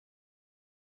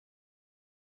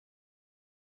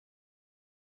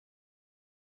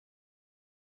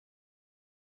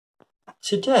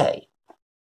Today,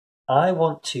 I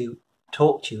want to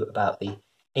talk to you about the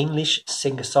English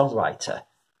singer-songwriter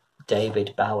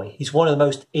David Bowie. He's one of the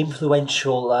most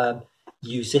influential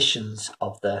musicians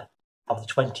of the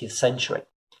 20th century.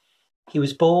 He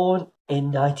was born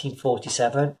in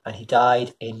 1947 and he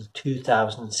died in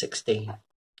 2016.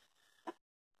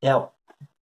 Now,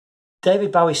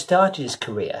 David Bowie started his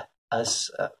career as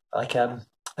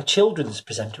a children's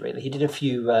presenter, really. He did a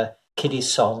few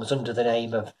kiddies songs under the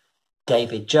name of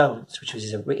David Jones, which was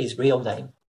his real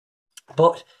name.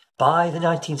 But by the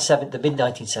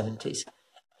mid-1970s,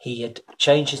 he had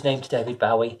changed his name to David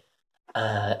Bowie.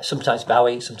 Sometimes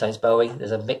Bowie, sometimes Bowie.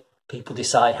 There's a mix. People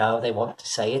decide how they want to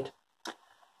say it.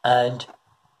 And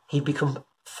he'd become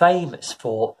famous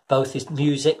for both his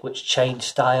music, which changed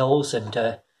styles, and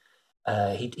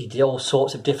he did all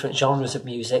sorts of different genres of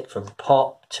music, from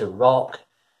pop to rock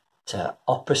to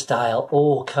opera style,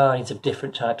 all kinds of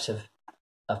different types of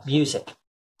music.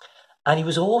 And he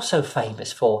was also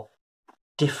famous for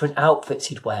different outfits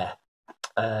he'd wear.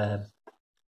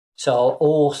 So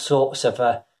all sorts of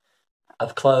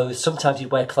clothes. Sometimes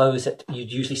he'd wear clothes that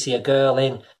you'd usually see a girl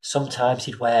in. Sometimes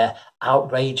he'd wear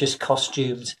outrageous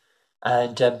costumes.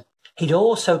 And he'd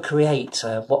also create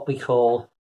what we call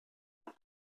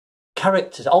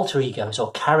characters, alter egos,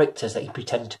 or characters that he'd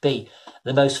pretend to be.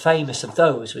 The most famous of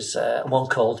those was one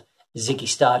called Ziggy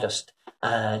Stardust.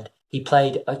 And he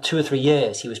played 2 or 3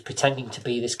 years. He was pretending to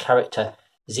be this character,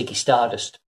 Ziggy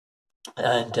Stardust.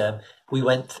 And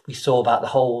we saw about the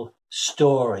whole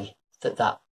story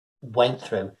that went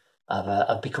through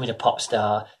of becoming a pop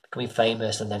star, becoming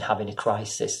famous, and then having a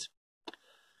crisis.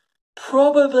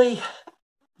 Probably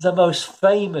the most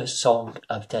famous song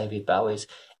of David Bowie's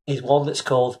is one that's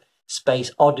called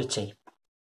Space Oddity.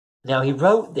 Now, he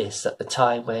wrote this at the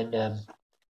time when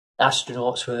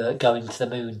astronauts were going to the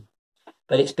moon,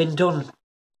 but it's been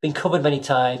covered many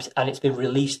times, and it's been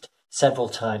released several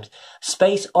times.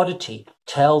 Space Oddity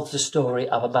tells the story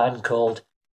of a man called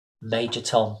Major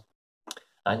Tom.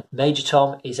 And Major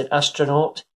Tom is an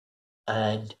astronaut,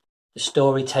 and the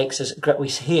story takes us... We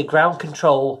hear ground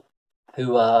control,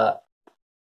 who are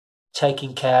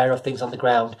taking care of things on the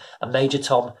ground, and Major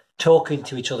Tom talking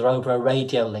to each other over a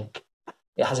radio link.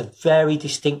 It has a very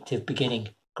distinctive beginning.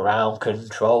 Ground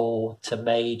control to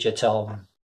Major Tom.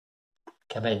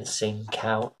 Commencing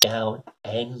countdown,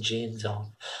 engines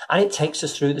on. And it takes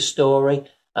us through the story.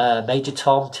 Major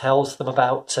Tom tells them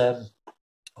about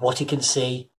what he can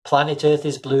see. Planet Earth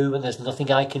is blue and there's nothing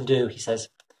I can do, he says.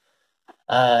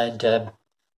 And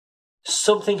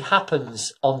something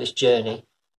happens on this journey.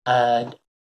 And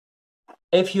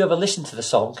if you ever listen to the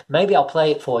song, maybe I'll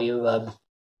play it for you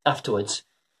afterwards.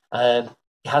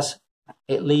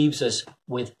 It leaves us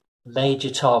with Major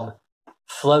Tom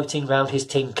floating round his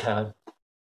tin can,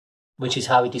 which is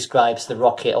how he describes the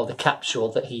rocket or the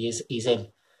capsule that he's in.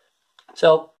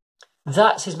 So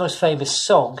that's his most famous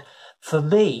song. For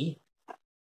me,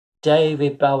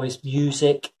 David Bowie's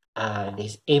music and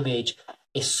his image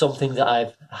is something that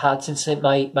I've had since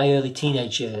my early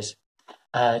teenage years.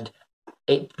 And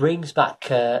it brings back,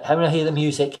 when I hear the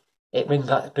music, it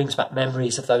brings back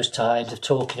memories of those times, of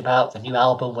talking about the new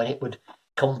album when it would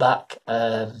come back,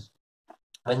 when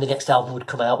the next album would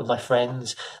come out, with my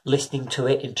friends, listening to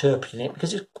it, interpreting it,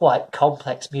 because it's quite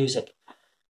complex music.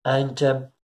 And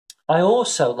I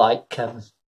also like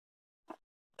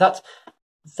that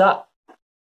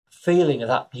feeling of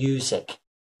that music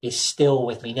is still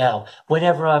with me now.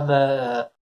 Whenever I'm a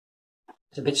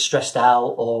bit stressed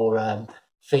out or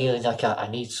feeling like I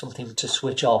need something to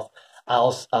switch off,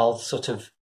 I'll sort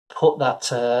of put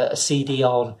that a CD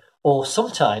on. Or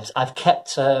sometimes I've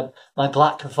kept my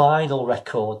black vinyl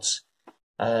records,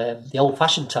 the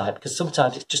old-fashioned type, because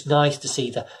sometimes it's just nice to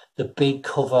see the big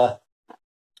cover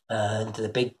and the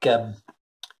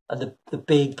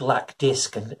big black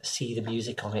disc and see the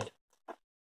music on it.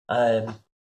 And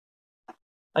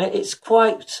it's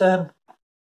quite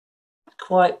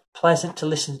pleasant to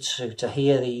listen to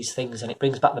hear these things, and it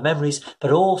brings back the memories.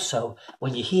 But also,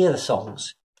 when you hear the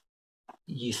songs,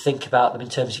 you think about them in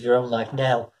terms of your own life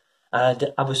now.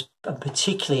 And I'm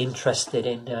particularly interested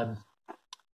in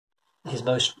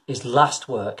his last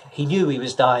work. He knew he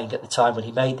was dying at the time when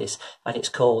he made this, and it's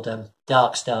called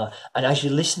Dark Star. And as you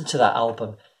listen to that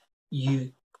album,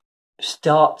 you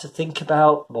start to think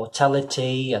about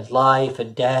mortality and life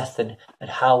and death and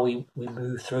how we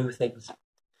move through things.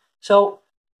 So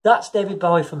that's David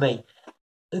Bowie for me.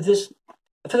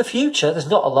 For the future, there's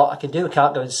not a lot I can do. I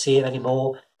can't go and see him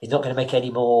anymore. He's not going to make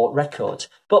any more records.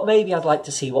 But maybe I'd like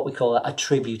to see what we call a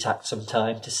tribute act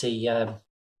sometime, to see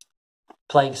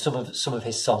playing some of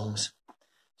his songs.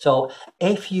 So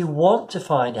if you want to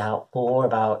find out more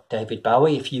about David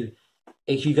Bowie, if you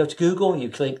go to Google, you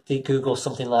click Google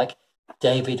something like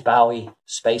David Bowie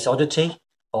Space Oddity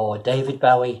or David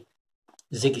Bowie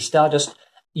Ziggy Stardust,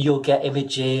 you'll get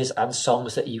images and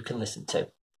songs that you can listen to.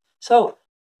 So,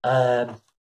 so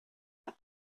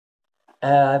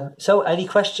any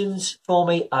questions for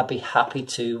me? I'd be happy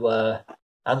to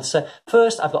answer.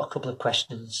 First, I've got a couple of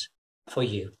questions for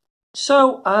you.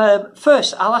 So,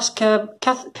 first, I'll ask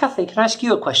Kathy. Can I ask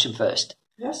you a question first?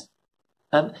 Yes.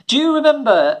 Do you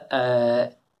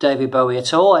remember David Bowie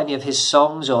at all? Any of his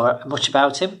songs or much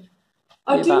about him?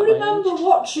 I do remember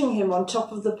watching him on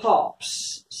Top of the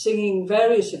Pops, singing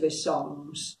various of his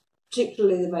songs,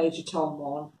 particularly the Major Tom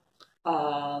one,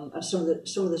 and some of the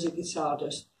Ziggy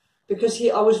Stardust, because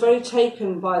I was very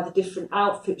taken by the different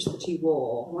outfits that he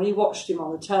wore. When you watched him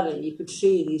on the telly, you could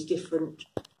see these different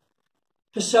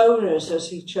personas as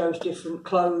he chose different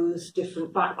clothes,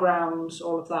 different backgrounds,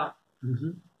 all of that.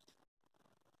 Mm-hmm.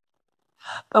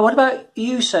 But what about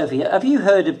you, Sophie? Have you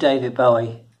heard of David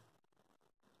Bowie?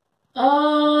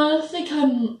 I think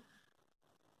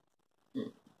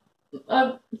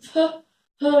I've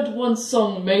heard one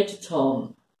song, Major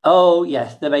Tom. Oh,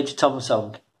 yes, the Major Tom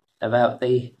song about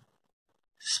the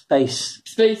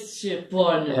spaceship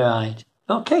one. Right.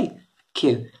 Okay. Thank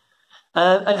you.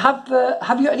 And have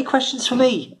you got any questions for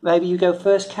me? Maybe you go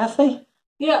first, Kathy.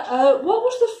 Yeah. What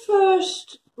was the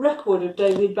first record of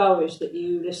David Bowie's that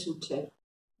you listened to?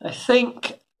 I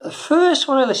think the first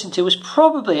one I listened to was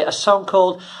probably a song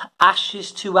called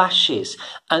Ashes to Ashes.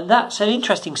 And that's an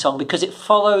interesting song because it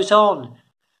follows on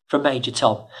from Major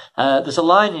Tom. There's a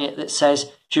line in it that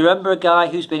says, "Do you remember a guy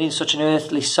who's been in such an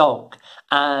earthly song?"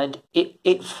 And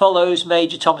it follows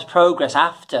Major Tom's progress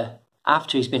after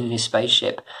he's been in his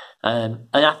spaceship. And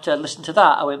after I listened to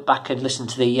that, I went back and listened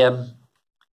to the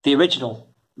original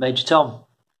Major Tom.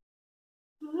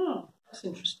 That's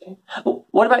interesting.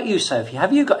 What about you, Sophie?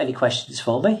 Have you got any questions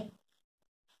for me?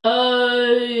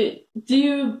 Do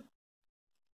you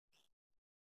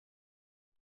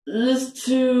listen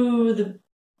to the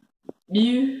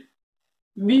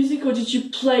music, or did you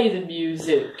play the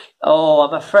music? Oh,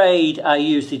 I'm afraid I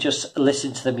usually just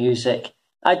listen to the music.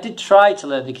 I did try to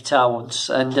learn the guitar once,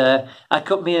 and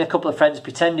me and a couple of friends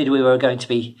pretended we were going to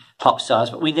be pop stars,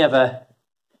 but we never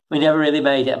really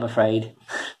made it, I'm afraid.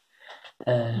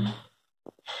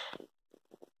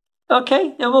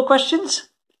 Okay, no more questions?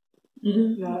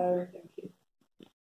 No, thank